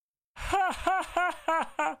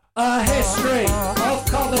A history of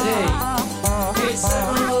comedy. It's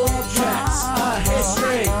several objects. A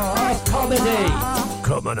history of comedy.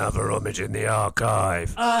 Come and have a rummage in the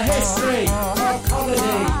archive. A history of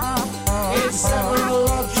comedy. It's several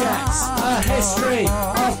objects. A history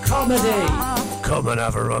of comedy. Come and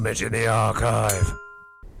have a rummage in the archive.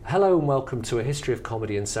 Hello and welcome to A History of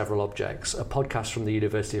Comedy and Several Objects, a podcast from the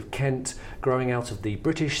University of Kent, growing out of the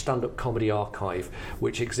British Stand-Up Comedy Archive,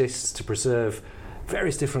 which exists to preserve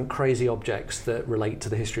various different crazy objects that relate to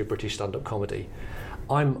the history of British stand-up comedy.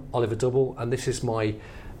 I'm Oliver Double, and this is my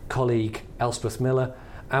colleague Elspeth Miller,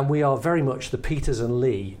 and we are very much the Peters and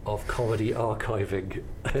Lee of comedy archiving.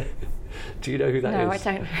 Do you know who that is?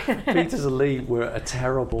 No, I don't. Peters and Lee were a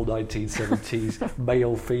terrible 1970s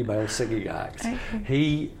male-female singing act. Okay.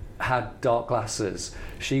 He had dark glasses.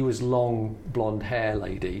 She was long blonde hair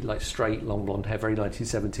lady, like straight long blonde hair, very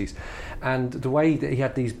 1970s. And the way that he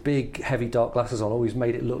had these big heavy dark glasses on always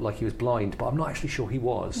made it look like he was blind, but I'm not actually sure he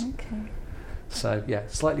was. Okay. So yeah,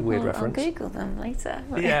 slightly weird reference. I'll Google them later.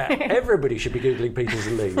 Yeah, everybody should be Googling Peters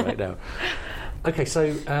and Lee right now. Okay,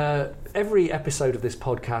 so every episode of this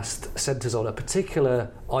podcast centres on a particular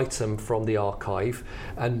item from the archive,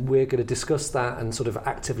 and we're going to discuss that and sort of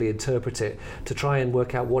actively interpret it to try and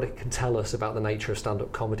work out what it can tell us about the nature of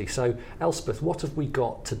stand-up comedy. So, Elspeth, what have we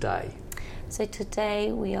got today? So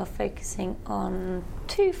today we are focusing on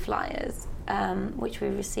two flyers, which we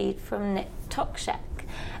received from Nick Toczek.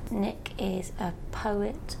 Nick is a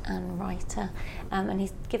poet and writer, and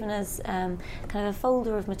he's given us kind of a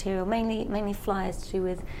folder of material, mainly flyers to do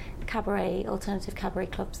with alternative cabaret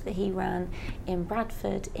clubs that he ran in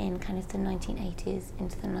Bradford in kind of the 1980s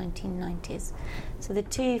into the 1990s. So the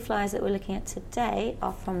two flyers that we're looking at today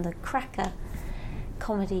are from the Cracker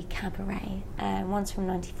Comedy Cabaret. One's from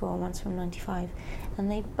 94 and one's from 95,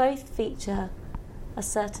 and they both feature a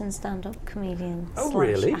certain stand-up comedian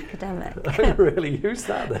really? academic. Oh, really? Who's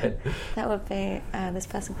that then? That would be this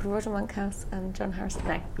person called Roger Monkhouse and John Harrison.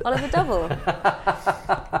 No, Oliver Double.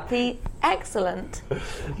 The excellent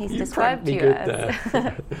he's described you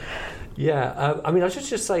as. Yeah, I mean, I should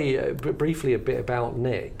just say briefly a bit about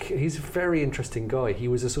Nick. He's a very interesting guy. He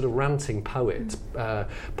was a sort of ranting poet,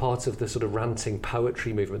 part of the sort of ranting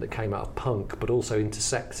poetry movement that came out of punk, but also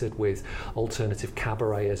intersected with alternative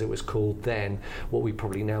cabaret, as it was called then, what we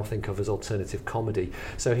probably now think of as alternative comedy.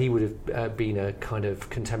 So he would have been a kind of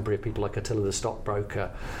contemporary of people like Attila the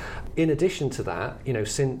Stockbroker. In addition to that, you know,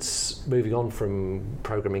 since moving on from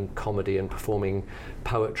programming comedy and performing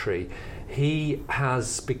poetry, he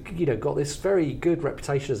has, you know, got this very good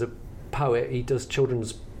reputation as a poet. He does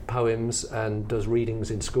children's poems and does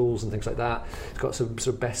readings in schools and things like that. He's got some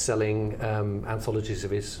sort of best-selling anthologies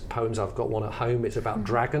of his poems. I've got one at home. It's about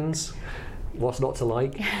dragons. What's not to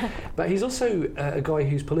like? But he's also a guy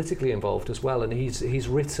who's politically involved as well, and he's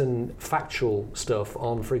written factual stuff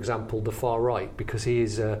on, for example, the far right, because he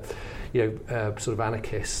is sort of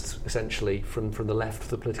anarchist, essentially, from the left of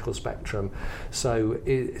the political spectrum. So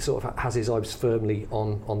it sort of has his eyes firmly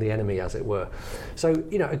on the enemy, as it were. So,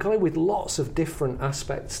 you know, a guy with lots of different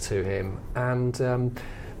aspects to him, and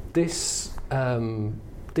these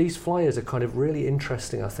flyers are kind of really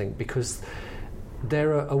interesting, I think, because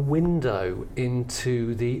they're a window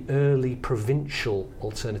into the early provincial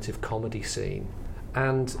alternative comedy scene.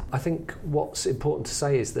 And I think what's important to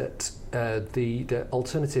say is that the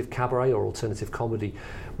alternative cabaret or alternative comedy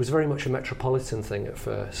was very much a metropolitan thing at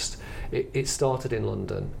first. It started in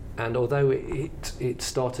London, and although it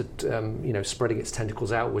started spreading its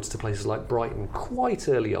tentacles outwards to places like Brighton quite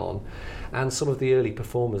early on, and some of the early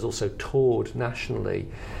performers also toured nationally,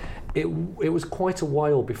 it was quite a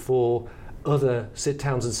while before other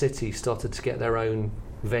towns and cities started to get their own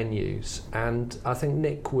venues, and I think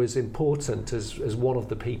Nick was important as one of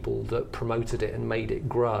the people that promoted it and made it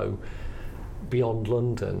grow beyond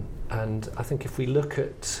London. And I think if we look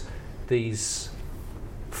at these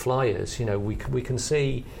flyers, you know, we can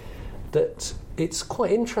see that it's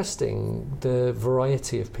quite interesting, the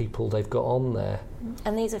variety of people they've got on there.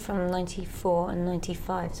 And these are from 94 and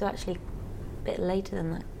 95, so actually a bit later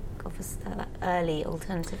than that. Obviously, that early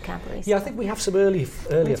alternative cabaret. Yeah, I think we have some earlier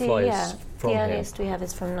flyers from the him. earliest we have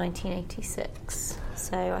is from 1986.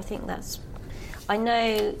 So I think that's. I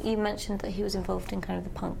know you mentioned that he was involved in kind of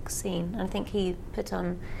the punk scene, and I think he put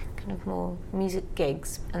on kind of more music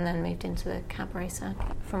gigs and then moved into the cabaret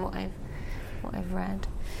circuit, from what I've read.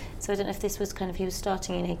 So I don't know if this was kind of, he was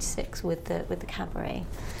starting in 86 with the cabaret.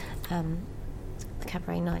 The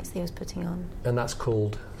cabaret nights that he was putting on. And that's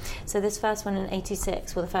called? So this first one in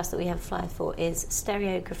 86, well, the first that we have a flyer for is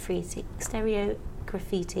Stereo Graffiti.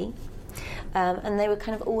 And they were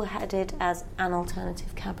kind of all headed as an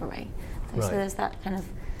alternative cabaret. Right. So there's that kind of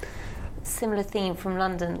similar theme from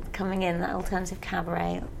London coming in, that alternative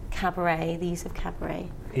cabaret, the use of cabaret.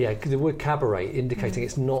 Yeah, the word cabaret indicating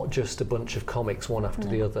it's not just a bunch of comics one after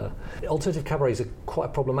the other. Alternative cabaret is quite a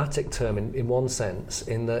problematic term in one sense,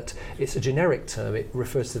 in that it's a generic term. It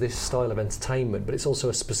refers to this style of entertainment, but it's also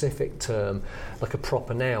a specific term, like a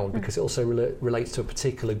proper noun, because it also relates to a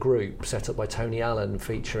particular group set up by Tony Allen,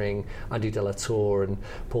 featuring Andy de la Tour and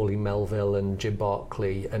Pauline Melville and Jim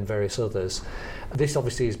Barclay and various others. This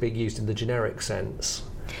obviously is being used in the generic sense.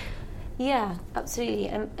 Yeah, absolutely.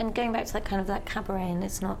 And going back to that kind of that cabaret, and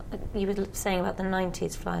it's not, you were saying about the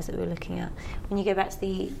 90s flyers that we were looking at. When you go back to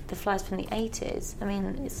the flyers from the 80s, I mean,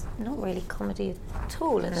 it's not really comedy at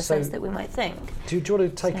all in the sense that we might think. Do you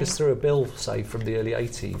want to take us through a bill, say, from the early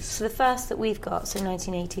 80s? So the first that we've got, so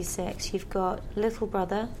 1986, you've got Little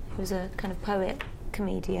Brother, who's a kind of poet,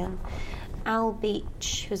 comedian, Al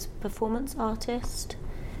Beach, who's a performance artist,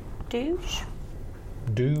 Dooge,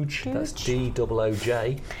 that's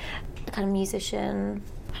D-O-O-J. A kind of musician.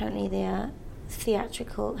 Apparently they are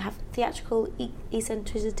theatrical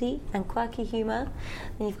eccentricity and quirky humour.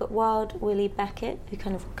 Then you've got Wild Willie Beckett, who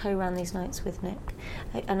kind of co-ran these nights with Nick,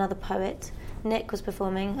 another poet. Nick was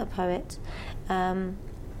performing, a poet, and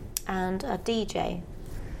a DJ.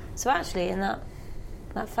 So actually in that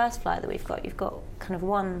first flyer that we've got, you've got kind of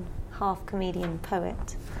one half comedian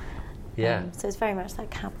poet. Yeah. So it's very much that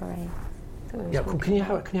cabaret. Yeah, can you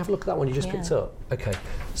have a look at that one you just picked up? Okay,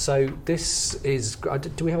 so this is.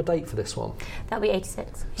 Do we have a date for this one? That'll be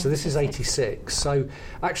 86. So this is 86. So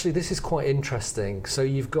actually, this is quite interesting. So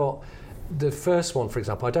you've got the first one, for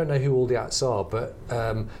example. I don't know who all the acts are, but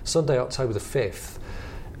Sunday, October the 5th.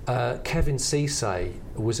 Kevin Ceesay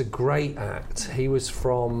was a great act. He was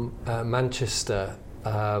from Manchester.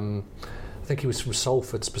 I think he was from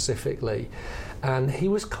Salford specifically. And he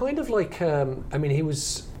was kind of like,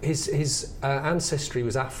 his ancestry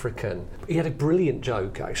was African. He had a brilliant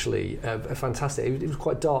joke, actually, fantastic. He was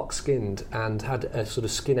quite dark-skinned and had a sort of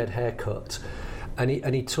skinhead haircut. And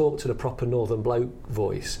he talked in a proper northern bloke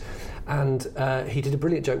voice. And he did a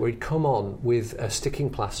brilliant joke where he'd come on with a sticking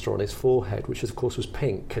plaster on his forehead, which of course was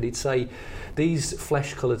pink. And he'd say, these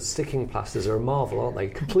flesh-coloured sticking plasters are a marvel, aren't they?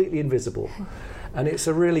 Completely invisible. And it's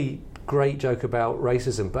a really great joke about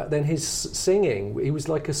racism, but then his singing, he was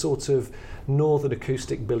like a sort of northern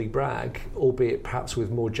acoustic Billy Bragg, albeit perhaps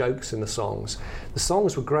with more jokes in the songs. The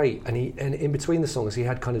songs were great, and in between the songs he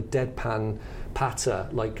had kind of deadpan patter,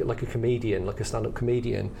 like a comedian, like a stand-up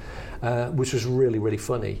comedian, which was really, really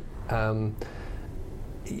funny.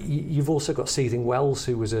 You've also got Seething Wells,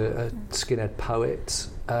 who was a skinhead poet.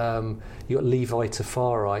 You got Levi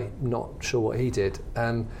Tafari, not sure what he did.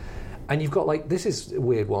 And you've got, like, this is a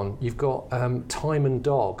weird one, you've got Timon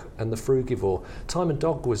Dog and the Frugivore. Timon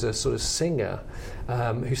Dog was a sort of singer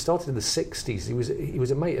who started in the 60s. He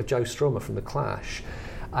was a mate of Joe Strummer from The Clash.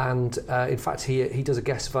 And in fact, he does a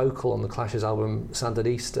guest vocal on The Clash's album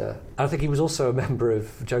Sandinista. I think he was also a member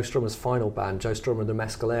of Joe Strummer's final band, Joe Strummer and the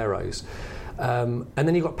Mescaleros. And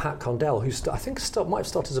then you've got Pat Condell, who I think might have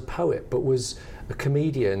started as a poet, but was a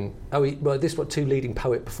comedian. This was two leading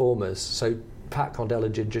poet performers. So Pat Condell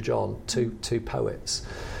and Ginger John, two poets.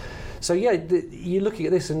 So yeah, you're looking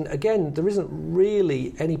at this, and again, there isn't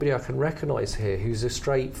really anybody I can recognise here who's a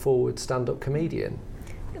straightforward stand-up comedian.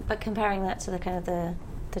 But comparing that to the kind of the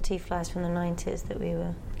two flyers from the 90s that we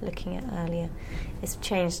were looking at earlier, it's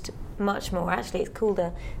changed much more. Actually, it's called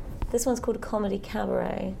this one's called a comedy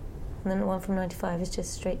cabaret, and then the one from 95 is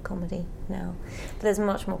just straight comedy now. But there's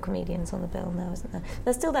much more comedians on the bill now, isn't there?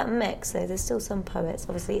 There's still that mix, though. There's still some poets.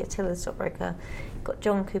 Obviously, Attila the Stockbroker. You've got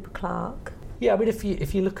John Cooper Clarke. Yeah, I mean,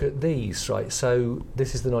 if you look at these, right, so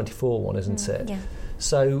this is the 94 one, isn't it? Yeah.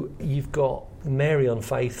 So you've got Mary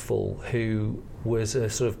Unfaithful, who was a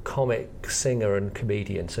sort of comic singer and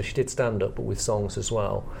comedian. So she did stand-up, but with songs as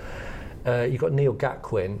well. You've got Neil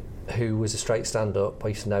Gatquin, who was a straight stand-up. I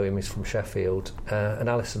used to know him. He's from Sheffield. And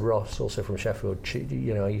Alison Ross, also from Sheffield.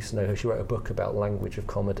 I used to know her. She wrote a book about language of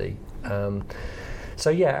comedy. So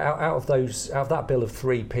yeah, out of that bill of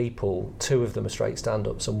three people, two of them are straight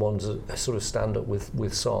stand-ups and one's a sort of stand-up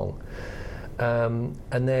with song. And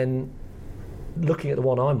then looking at the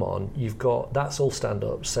one I'm on, you've got, that's all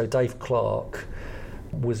stand-ups. So Dave Clark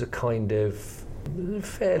was a kind of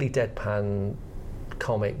fairly deadpan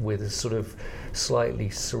comic with a sort of slightly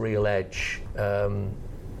surreal edge.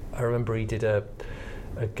 I remember he did a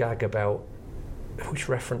gag about which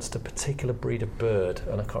referenced a particular breed of bird,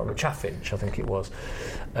 and I can't remember, chaffinch I think it was.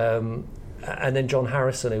 And then John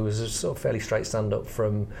Harrison, who was a sort of fairly straight stand-up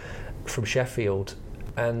from Sheffield.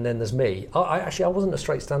 And then there's me. I wasn't a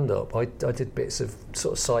straight stand-up. I did bits of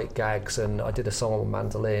sort of sight gags, and I did a song on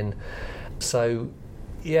mandolin. So,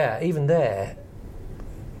 yeah, even there,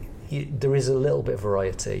 there is a little bit of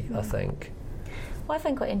variety, I think. What I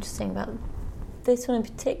find quite interesting about this one in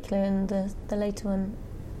particular, and the later one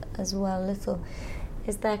as well, little,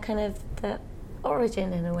 is their kind of the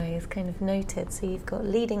origin in a way is kind of noted. So you've got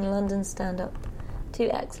leading London stand-up, 2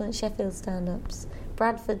 excellent Sheffield stand-ups,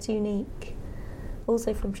 Bradford's unique,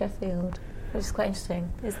 also from Sheffield, which is quite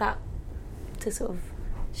interesting. Is that to sort of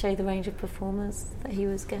show the range of performers that he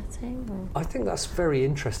was getting? Or? I think that's a very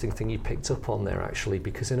interesting thing you picked up on there, actually,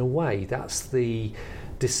 because in a way that's the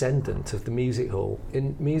descendant of the music hall.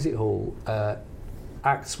 In music hall,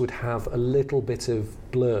 acts would have a little bit of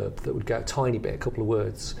blurb that would go, a tiny bit, a couple of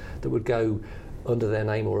words, that would go under their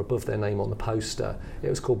name or above their name on the poster. It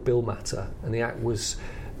was called bill matter, and the act was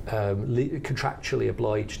contractually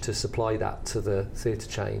obliged to supply that to the theatre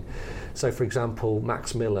chain. So, for example,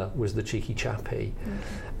 Max Miller was the cheeky chappie.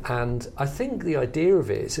 And I think the idea of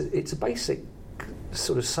it is it's a basic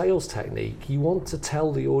sort of sales technique. You want to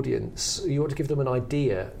tell the audience, you want to give them an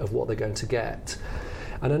idea of what they're going to get.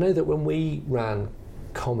 And I know that when we ran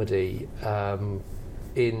comedy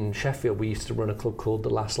in Sheffield, we used to run a club called The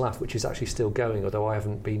Last Laugh, which is actually still going, although I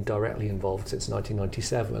haven't been directly involved since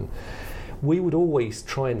 1997. We would always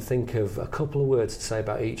try and think of a couple of words to say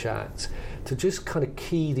about each act to just kind of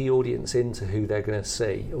key the audience into who they're going to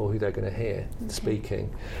see or who they're going to hear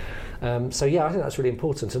speaking. So yeah, I think that's really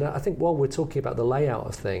important. And I think while we're talking about the layout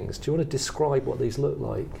of things, do you want to describe what these look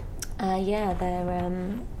like? Yeah,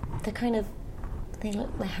 they're kind of,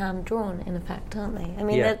 they're hand drawn in effect, aren't they? I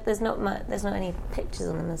mean, there's not any pictures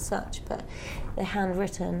on them as such, but they're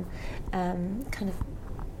handwritten, kind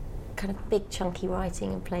of big chunky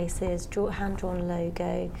writing in places, hand drawn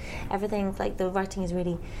logo. Everything's like, the writing is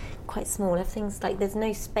really quite small. Everything's like, there's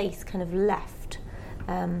no space kind of left.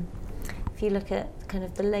 If you look at kind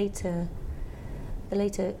of the later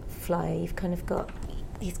flyer, you've kind of got,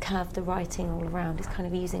 he's curved the writing all around. He's kind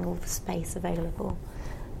of using all the space available.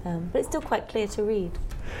 But it's still quite clear to read.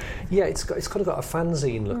 Yeah, it's kind of got a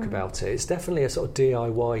fanzine look about it. It's definitely a sort of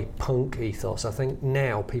DIY punk ethos. I think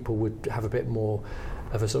now people would have a bit more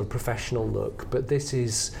of a sort of professional look, but this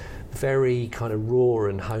is very kind of raw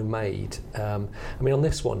and homemade. I mean, on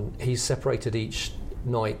this one, he's separated each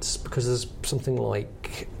night because there's something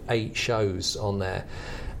like 8 shows on there,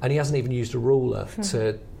 and he hasn't even used a ruler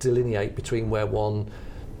to delineate between where one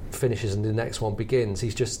finishes and the next one begins.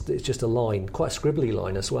 It's just a line, quite a scribbly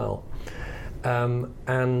line as well.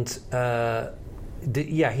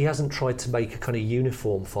 He hasn't tried to make a kind of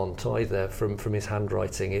uniform font either from his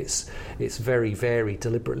handwriting. It's very varied,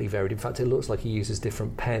 deliberately varied. In fact, it looks like he uses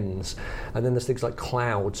different pens. And then there's things like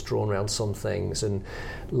clouds drawn around some things and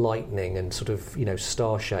lightning and sort of,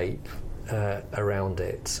 star shape around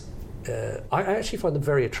it. I actually find them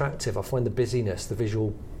very attractive. I find the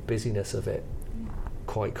visual busyness of it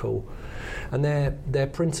quite cool. And they're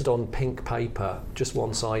printed on pink paper, just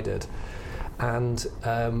one-sided. And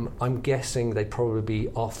I'm guessing they'd probably be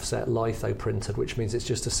offset litho printed, which means it's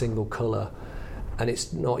just a single colour, and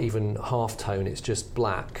it's not even half tone, it's just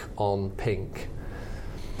black on pink.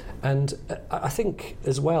 And I think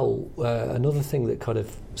as well, another thing that kind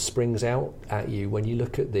of springs out at you when you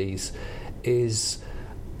look at these is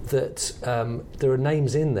that there are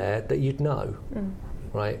names in there that you'd know,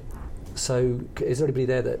 right? So is there anybody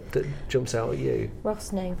there that jumps out at you?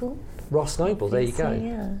 Ross Noble. Ross Noble, there you go.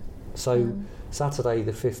 Yeah. So Saturday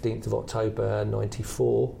the 15th of October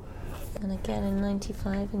 94. And again in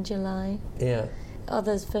 95 in July. Yeah.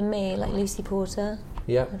 Others for me, like Lucy Porter,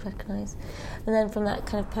 I'd recognise. And then from that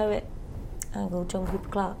kind of poet angle, John Cooper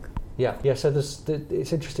Clarke. Yeah, so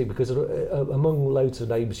it's interesting because among loads of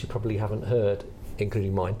names you probably haven't heard,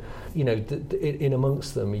 including mine, in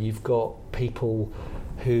amongst them you've got people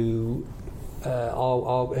who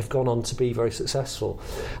have gone on to be very successful.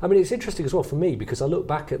 I mean, it's interesting as well for me because I look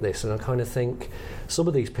back at this and I kind of think some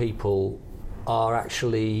of these people are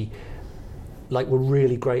actually were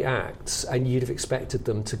really great acts, and you'd have expected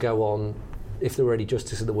them to go on, if there were any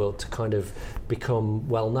justice in the world, to kind of become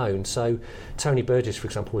well known. So Tony Burgess, for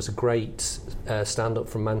example, was a great stand-up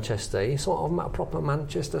from Manchester. He's sort of a proper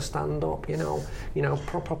Manchester stand-up,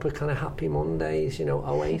 proper kind of Happy Mondays,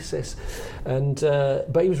 Oasis. And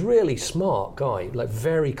but he was really smart guy,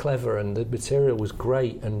 very clever, and the material was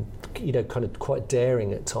great and kind of quite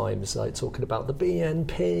daring at times, like talking about the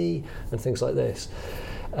BNP and things like this.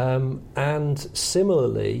 And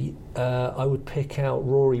similarly, I would pick out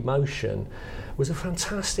Rory Motion. Was a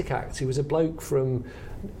fantastic act. He was a bloke from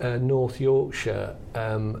North Yorkshire,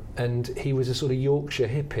 and he was a sort of Yorkshire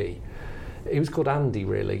hippie. He was called Andy,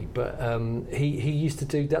 really, but he used to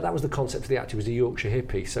do that. That was the concept of the act. He was a Yorkshire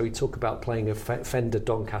hippie, so he'd talk about playing a Fender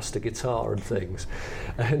Doncaster guitar and things.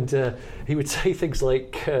 And he would say things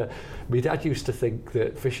like, my dad used to think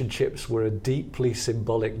that fish and chips were a deeply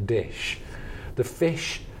symbolic dish. The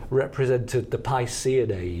fish represented the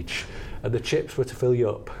Piscean age, and the chips were to fill you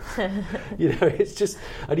up. It's just...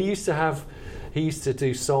 And he used to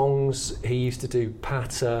do songs, he used to do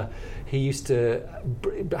patter, he used to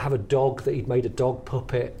have a dog that he'd made a dog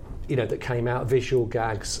puppet, that came out, visual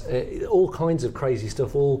gags, all kinds of crazy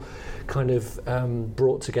stuff, all kind of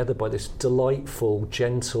brought together by this delightful,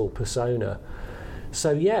 gentle persona.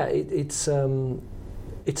 So yeah, it's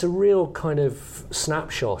a real kind of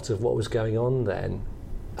snapshot of what was going on then.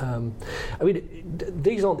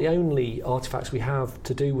 These aren't the only artefacts we have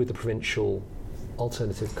to do with the provincial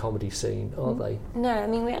alternative comedy scene, are they?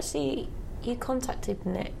 No, you contacted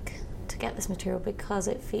Nick to get this material because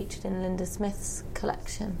it featured in Linda Smith's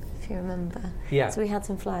collection, if you remember. Yeah. So we had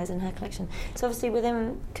some flyers in her collection. So obviously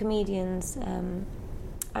within comedians' own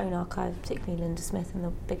archive, particularly Linda Smith and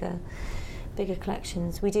the bigger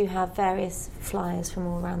collections, we do have various flyers from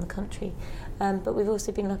all around the country. But we've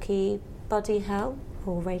also been lucky. Buddy Hell,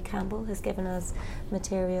 or Ray Campbell, has given us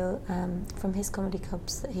material from his comedy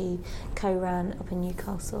clubs that he co-ran up in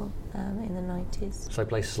Newcastle in the 90s. So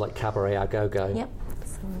places like Cabaret à Go-Go. Yep.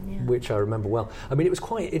 Which I remember well. It was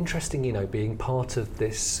quite interesting, being part of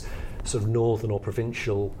this sort of northern or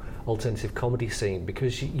provincial alternative comedy scene,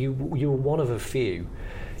 because you were one of a few.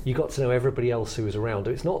 You got to know everybody else who was around.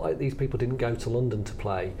 It's not like these people didn't go to London to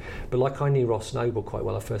play, but like I knew Ross Noble quite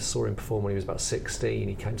well. I first saw him perform when he was about 16.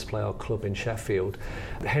 He came to play our club in Sheffield.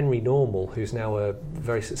 Henry Normal, who's now a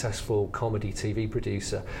very successful comedy TV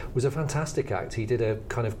producer, was a fantastic act. He did a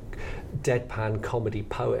kind of deadpan comedy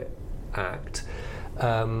poet act.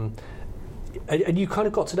 And you kind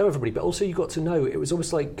of got to know everybody, but also you got to know, it was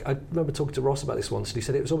almost like, I remember talking to Ross about this once, and he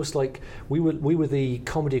said it was almost like we were the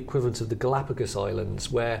comedy equivalent of the Galapagos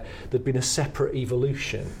Islands, where there'd been a separate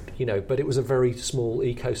evolution, but it was a very small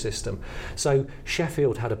ecosystem. So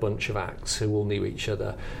Sheffield had a bunch of acts who all knew each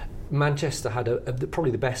other. Manchester had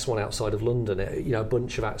probably the best one outside of London, a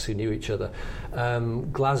bunch of acts who knew each other.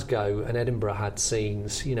 Glasgow and Edinburgh had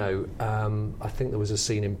scenes, I think there was a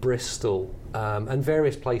scene in Bristol, and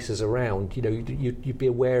various places around. You'd be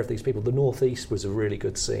aware of these people. The North East was a really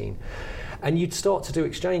good scene. And you'd start to do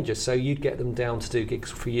exchanges, so you'd get them down to do gigs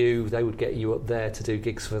for you, they would get you up there to do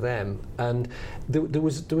gigs for them, and there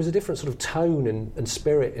was a different sort of tone and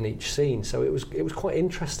spirit in each scene, so it was quite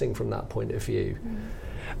interesting from that point of view.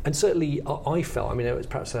 And certainly I felt, it was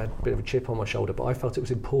perhaps I had a bit of a chip on my shoulder, but I felt it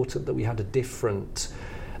was important that we had a different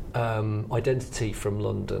identity from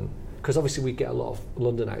London, because obviously we get a lot of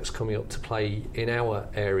London acts coming up to play in our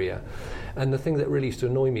area. And the thing that really used to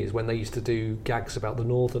annoy me is when they used to do gags about the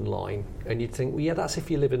Northern Line, and you'd think, well, yeah, that's if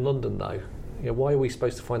you live in London, though. Why are we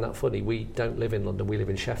supposed to find that funny? We don't live in London, we live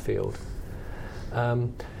in Sheffield.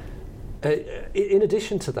 In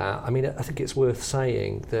addition to that, I think it's worth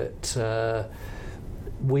saying that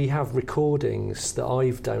we have recordings that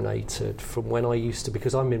I've donated from when I used to,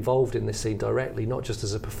 because I'm involved in this scene directly, not just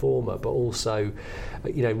as a performer, but also,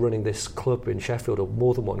 running this club in Sheffield, or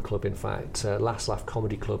more than one club, in fact, Last Laugh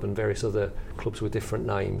Comedy Club and various other clubs with different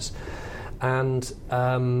names. And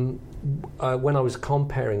when I was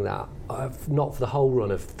comparing that, not for the whole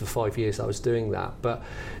run of the 5 years I was doing that, but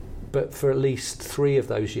for at least 3 of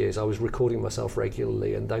those years, I was recording myself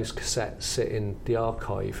regularly, and those cassettes sit in the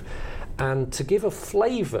archive. And to give a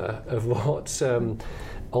flavour of what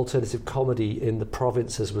alternative comedy in the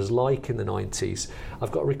provinces was like in the 90s,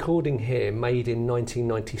 I've got a recording here made in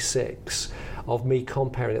 1996 of me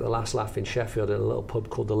comparing at the Last Laugh in Sheffield at a little pub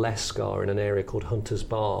called the Lescar in an area called Hunter's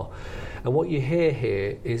Bar. And what you hear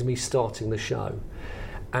here is me starting the show.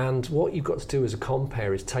 And what you've got to do as a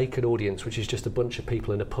compere is take an audience, which is just a bunch of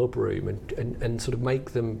people in a pub room, and sort of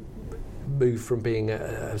make them move from being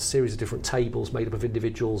a series of different tables made up of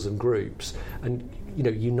individuals and groups, and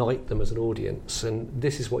unite them as an audience. And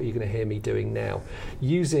this is what you're going to hear me doing now,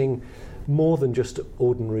 using more than just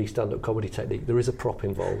ordinary stand-up comedy technique. There is a prop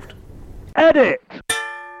involved. Edit! Well,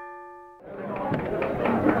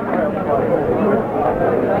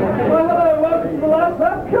 hello, welcome to the Last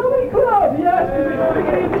Laugh Comedy Club. Yes, it's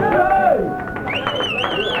beginning to show.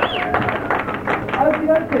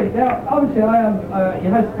 Okay, now obviously I am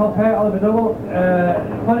your host, compere, Oliver Double,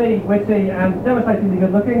 funny, witty, and devastatingly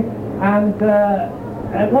good looking. And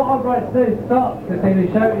what I'd like to do to start this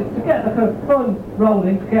evening's show is to get the kind of fun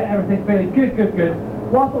rolling, to get everything feeling good.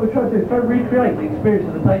 Whilst what we're trying to do is try to recreate the experience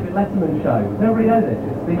of the David Letterman show. Does everybody know this?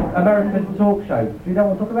 It's the American talk show. Do you know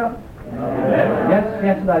what I'm talking about?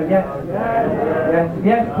 Yes, no,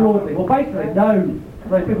 yes, broadly. Well, basically, no.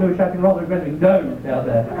 Those people who are shouting rather aggressively, no, down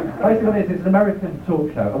there. Basically what it is, it's an American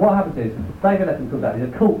talk show. And what happens is, David Letterman comes out, he's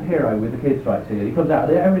a cult hero with the kids right here. He comes out,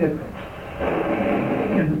 and everybody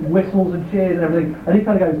whistles and cheers and everything, and he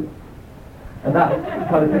kind of goes, and that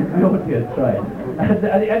kind of things the audience, right?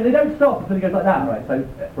 And they don't stop until he goes like that,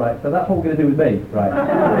 right? So that's what we're going to do with me, right?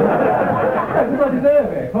 Because I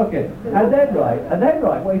deserve it, fuck it. And then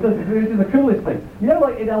what he does is the coolest thing. You know,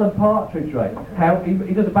 like in Alan Partridge, right? How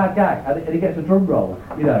he does a bad gag and he gets a drum roll,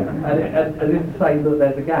 you know, and it's saying that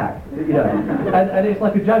there's a gag, you know, and it's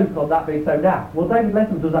like a joke on that being so naff. Well, David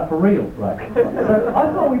Letterman does that for real, right? So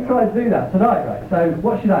I thought we'd try and do that tonight, right? So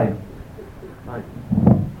what's your name?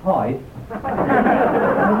 Hi.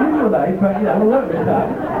 Unusual name, but you know, we'll work with that.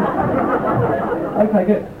 Okay,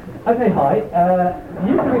 good. Okay, hi.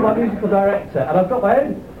 You can be my musical director, and I've got my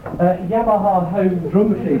own Yamaha home drum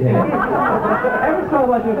machine here. Every time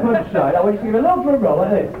I do a punchline, I want you to give a little drum roll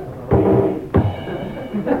like this.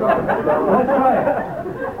 Let's try it.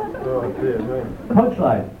 Oh dear me.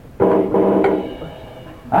 Punchline.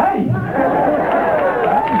 Hey!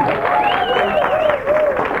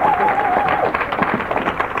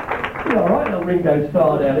 Alright, little Ringo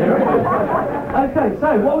Starr down here. Okay, so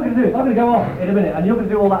what we're going to do is I'm going to go off in a minute and you're going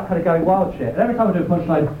to do all that kind of going wild shit. And every time I do a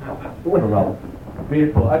punchline, we'll roll.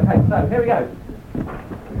 Beautiful. Okay, so here we go.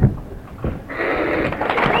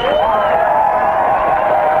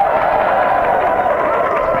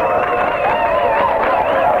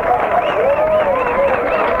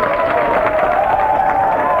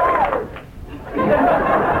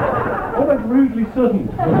 Almost rudely sudden.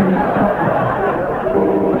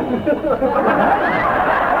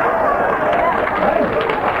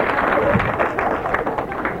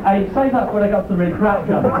 Hey, save that when I got to the really crap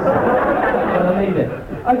jumps. When I need it.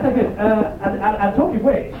 Okay, good. And talking of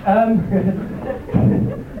which,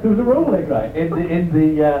 there was a ruling, right, I'm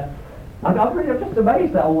just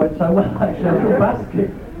amazed that all went so well, actually. I was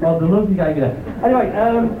basking on the lovely game there. Anyway,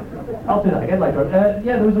 I'll do that again later on.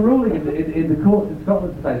 Yeah, there was a ruling in the courts in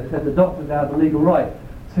Scotland today that said the doctors now have the legal right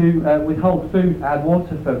to withhold food and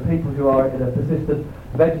water for people who are in a persistent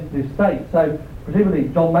vegetative state. So, presumably,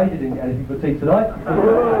 John Major didn't get anything for tea tonight.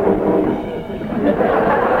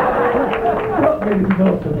 Not really, this is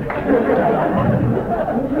awesome.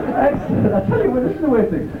 Excellent. I tell you what, this is the weird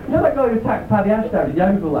thing. You know that guy who attacked Paddy Ashdown in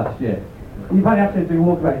Yeovil last year? Paddy Ashdown's been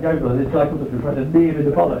walking about Yeovil and this guy comes up to him trying to knee him in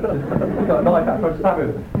the bollocks. He's got a knife out trying to stab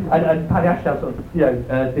him. And Paddy Ashdown sort of,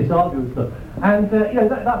 disarmed him and stuff. And,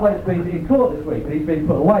 that bloke's been in court this week and he's been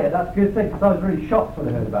put away, and that's a good thing because I was really shocked when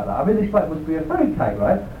I heard about that. I mean, this bloke must be a fruit cake,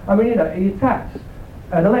 right? I mean, he attacks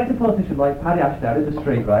an elected politician like Paddy Ashdown in the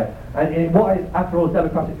street, right? And in what is, after all, a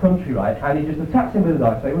democratic country, right? And he just attacks him with a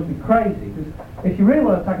knife, so he must be crazy. Because if you really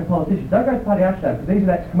want to attack a politician, don't go to Paddy Ashdown because he's an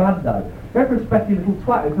ex-commando. Go for a specky little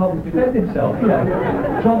twat who can't defend himself, you know.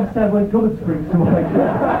 John said when Gubbins springs to mind.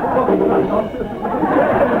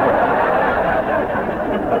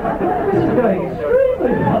 This is going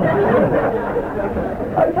extremely well.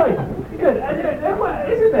 Okay, good.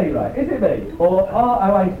 Is it me, right? Is it me? Or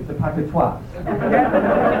are Oasis a pack of twats? No,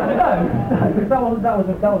 because that was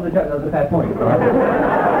a joke, that was a fair point, right?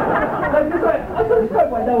 I sort of spoke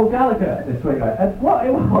by Noel Gallagher this week, right? And what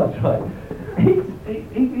it was, right? He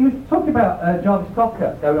was talking about Jarvis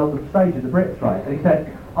Cocker going on the stage of the Brits, right? And he said,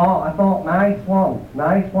 I thought, nice one,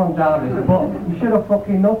 Jarvis, but you should have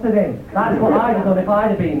fucking nutted him. That's what I'd have done if I'd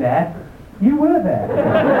have been there. You were there.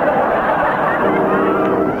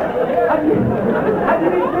 And you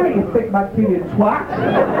didn't do it, you thick bacterial twat.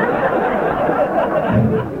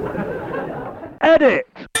 Edit!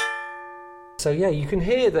 So yeah, you can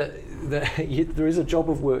hear that there is a job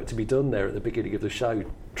of work to be done there at the beginning of the show,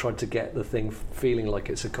 trying to get the thing feeling like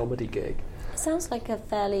it's a comedy gig. Sounds like a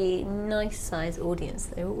fairly nice sized audience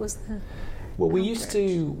though. What was the... Well, we used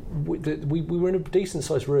to, we were in a decent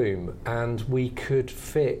sized room and we could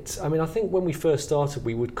fit, I mean, I think when we first started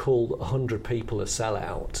we would call 100 people a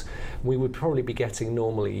sellout. We would probably be getting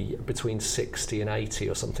normally between 60 and 80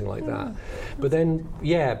 or something like that. But then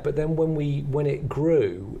when it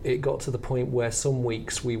grew, it got to the point where some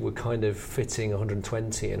weeks we were kind of fitting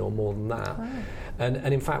 120 in or more than that. Wow.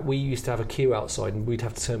 And in fact, we used to have a queue outside and we'd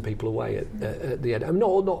have to turn people away at the end. I mean, not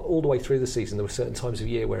all the way through the season. There were certain times of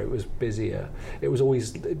year where it was busier. It was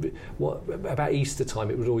always, about Easter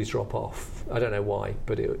time, it would always drop off. I don't know why,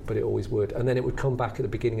 but it always would. And then it would come back at the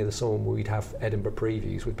beginning of the summer where we'd have Edinburgh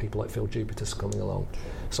previews with people like Phil Jupitus coming along.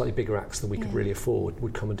 Slightly bigger acts than we could really afford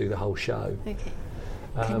would come and do the whole show. Okay.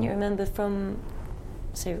 Can you remember from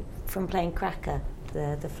playing Cracker,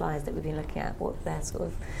 the flyers that we've been looking at, what their sort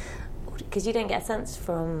of because you don't get a sense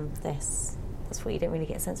from this. That's what you don't really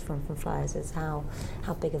get a sense from flyers, is how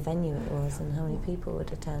big a venue it was and how many people would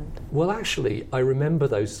attend. Well, actually, I remember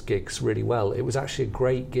those gigs really well. It was actually a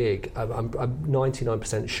great gig. I'm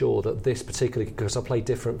 99% sure that this particular, because I played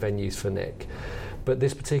different venues for Nick, but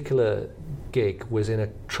this particular gig was in a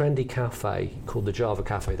trendy cafe called the Java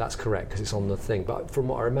Cafe. That's correct, because it's on the thing. But from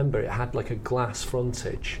what I remember, it had like a glass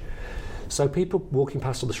frontage. So people walking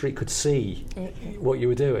past on the street could see what you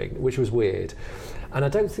were doing, which was weird. And I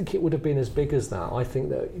don't think it would have been as big as that. I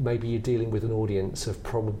think that maybe you're dealing with an audience of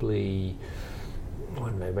probably, I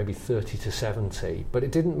don't know, maybe 30 to 70. But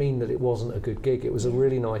it didn't mean that it wasn't a good gig. It was a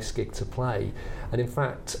really nice gig to play. And in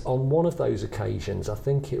fact, on one of those occasions, I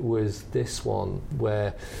think it was this one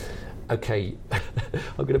where, okay,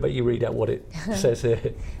 I'm going to make you read out what it says here.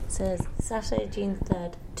 It says, Saturday, June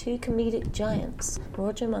 3rd, 2 comedic giants,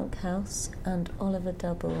 Roger Monkhouse and Oliver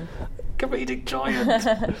Double. Comedic giant!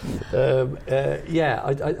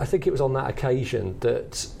 I think it was on that occasion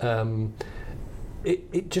that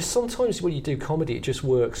it just, sometimes when you do comedy, it just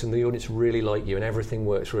works and the audience really like you and everything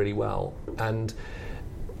works really well. And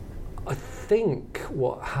I think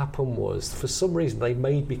what happened was, for some reason, they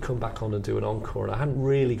made me come back on and do an encore, and I hadn't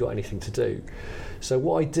really got anything to do. So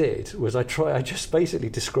what I did was I just basically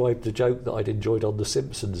described the joke that I'd enjoyed on The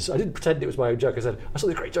Simpsons. I didn't pretend it was my own joke. I said, I saw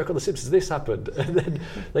this great joke on The Simpsons, this happened. And then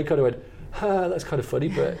they kind of went, that's kind of funny,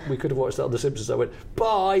 but we could have watched that on The Simpsons. I went,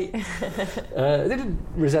 bye! They didn't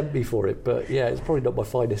resent me for it, but yeah, it's probably not my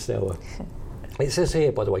finest hour. It says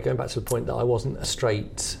here, by the way, going back to the point that I wasn't a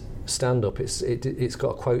straight stand-up, it's got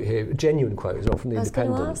a quote here, a genuine quote as well from The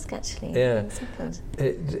Independent. I was going to ask, actually. Yeah. In a second.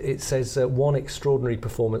 It says one extraordinary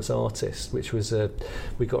performance artist, which was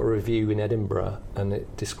we got a review in Edinburgh, and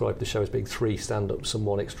it described the show as being 3 stand-ups and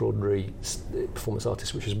 1 extraordinary performance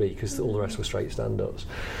artist, which was me, because all the rest were straight stand-ups.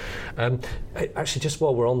 Actually, just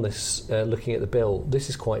while we're on this, looking at the bill, this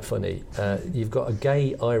is quite funny. You've got a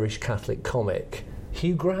gay Irish Catholic comic,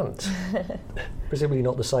 Hugh Grant, presumably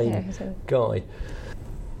not the same guy.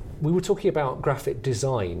 We were talking about graphic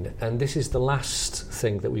design, and this is the last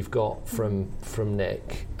thing that we've got from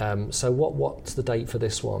Nick. So what's the date for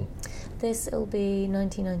this one? This will be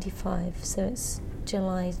 1995, so it's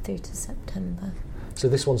July through to September. So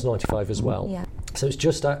this one's 95 as well? Yeah. So it's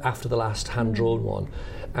just after the last hand-drawn one.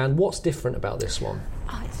 And what's different about this one?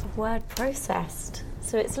 Oh, it's word processed.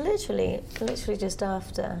 So it's literally just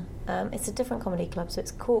after. It's a different comedy club, so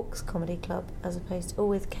it's Cork's Comedy Club, as opposed to, all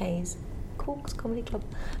with K's. Cork's Comedy Club,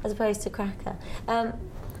 as opposed to Cracker. And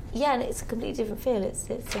it's a completely different feel. It's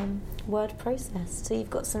word processed. So you've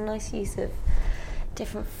got some nice use of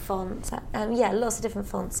different fonts. Lots of different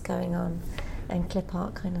fonts going on, and clip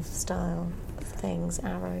art kind of style of things,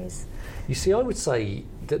 arrows. You see, I would say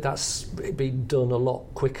that's been done a lot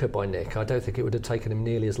quicker by Nick. I don't think it would have taken him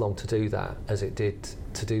nearly as long to do that as it did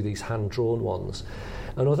to do these hand-drawn ones.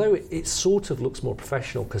 And although it sort of looks more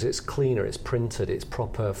professional because it's cleaner, it's printed, it's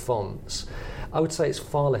proper fonts, I would say it's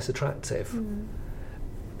far less attractive.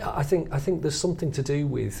 I think there's something to do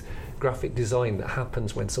with graphic design that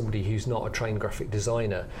happens when somebody who's not a trained graphic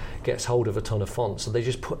designer gets hold of a ton of fonts, so they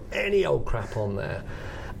just put any old crap on there.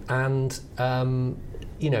 And,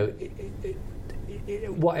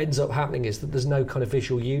 what ends up happening is that there's no kind of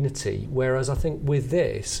visual unity, whereas I think with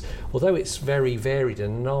this, although it's very varied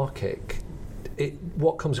and anarchic,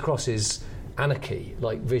 what comes across is anarchy,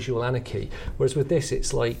 like visual anarchy, whereas with this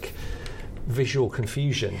it's like visual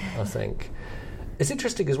confusion, I think. It's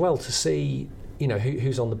interesting as well to see,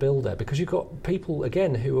 who's on the bill there, because you've got people,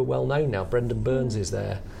 again, who are well known now. Brendan Burns is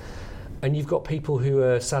there, and you've got people who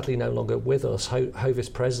are sadly no longer with us. Hovis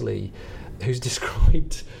Presley, who's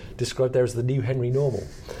described there as the new Henry Normal.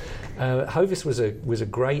 Hovis was a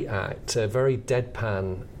great act, a very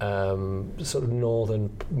deadpan, sort of northern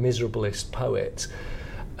miserablest poet,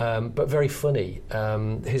 but very funny.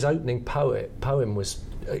 His opening poem was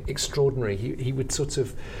extraordinary. He would sort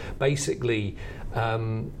of basically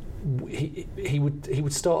he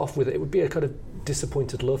would start off with it would be a kind of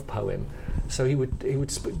disappointed love poem. So he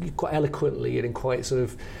would quite eloquently and in quite sort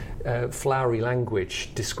of flowery language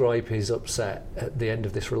describe his upset at the end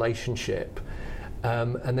of this relationship.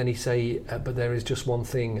 And then he'd say, but there is just one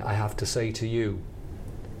thing I have to say to you.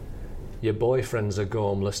 Your boyfriend's a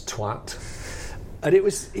gormless twat. And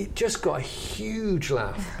it just got a huge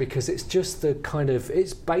laugh because it's just the kind of,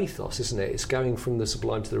 it's bathos, isn't it? It's going from the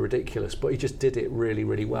sublime to the ridiculous, but he just did it really,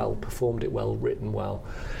 really well, performed it well, written well.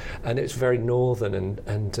 And it's very northern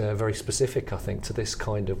and very specific, I think, to this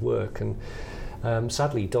kind of work. And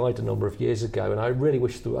sadly, he died a number of years ago, and I really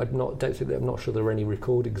wish I'm not sure there were any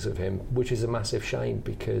recordings of him, which is a massive shame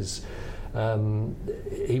because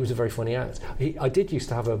He was a very funny act. I did used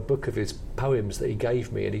to have a book of his poems that he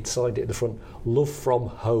gave me, and he'd signed it at the front, "Love from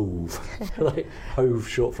Hove." Like Hove,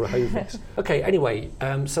 short for Hovis. Okay, anyway,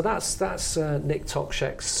 so that's Nick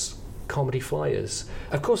Toczek's Comedy Flyers.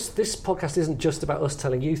 Of course, this podcast isn't just about us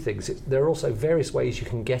telling you things. There are also various ways you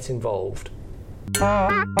can get involved.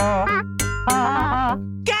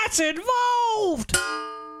 Get involved!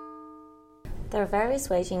 There are various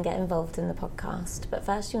ways you can get involved in the podcast, but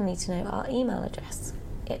first you'll need to know our email address.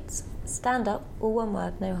 It's standup, all one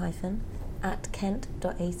word, no hyphen,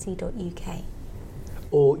 @kent.ac.uk.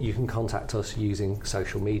 Or you can contact us using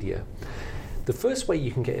social media. The first way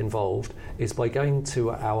you can get involved is by going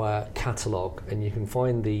to our catalogue, and you can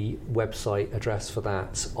find the website address for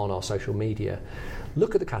that on our social media.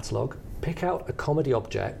 Look at the catalogue, pick out a comedy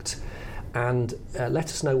object, and let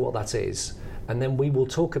us know what that is, and then we will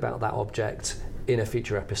talk about that object in a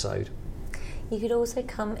future episode. You could also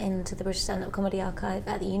come into the British Stand-Up Comedy Archive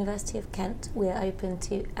at the University of Kent. We are open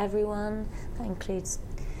to everyone. That includes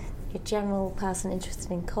your general person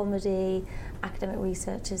interested in comedy, academic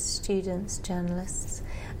researchers, students, journalists.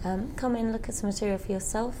 Come in, look at some material for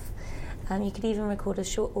yourself. You could even record a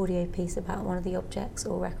short audio piece about one of the objects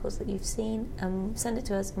or records that you've seen and send it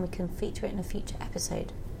to us, and we can feature it in a future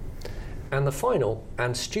episode. And the final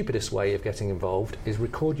and stupidest way of getting involved is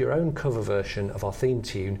record your own cover version of our theme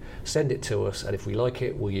tune, send it to us, and if we like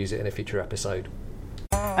it, we'll use it in a future episode.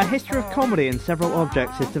 A History of Comedy and Several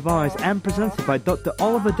Objects is devised and presented by Dr.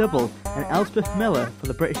 Oliver Double and Elspeth Miller for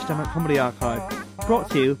the British Stand-Up Comedy Archive, brought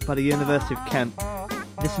to you by the University of Kent.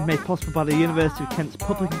 This is made possible by the University of Kent's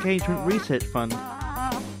Public Engagement Research Fund.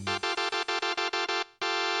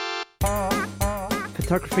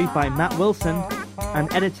 Photography by Matt Wilson,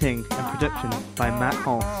 and editing and production by Matt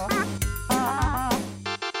Hoss.